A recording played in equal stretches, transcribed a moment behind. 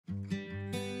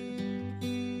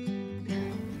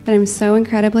that I'm so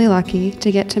incredibly lucky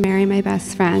to get to marry my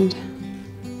best friend.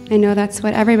 I know that's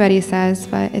what everybody says,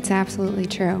 but it's absolutely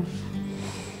true.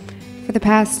 For the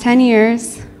past 10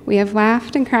 years, we have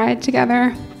laughed and cried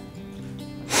together.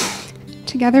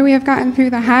 Together we have gotten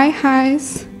through the high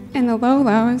highs and the low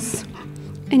lows,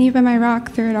 and you've been my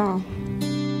rock through it all.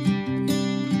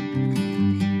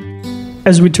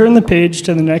 As we turn the page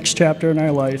to the next chapter in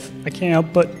our life, I can't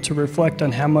help but to reflect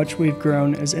on how much we've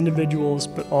grown as individuals,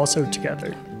 but also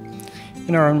together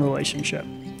in our own relationship.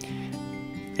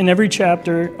 In every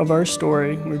chapter of our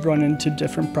story, we've run into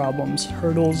different problems,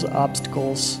 hurdles,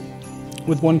 obstacles,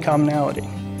 with one commonality.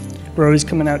 We're always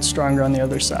coming out stronger on the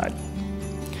other side.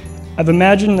 I've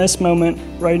imagined this moment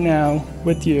right now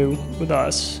with you, with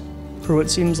us, for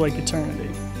what seems like eternity.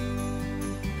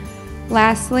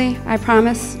 Lastly, I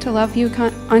promise to love you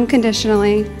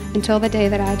unconditionally until the day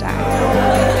that I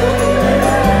die.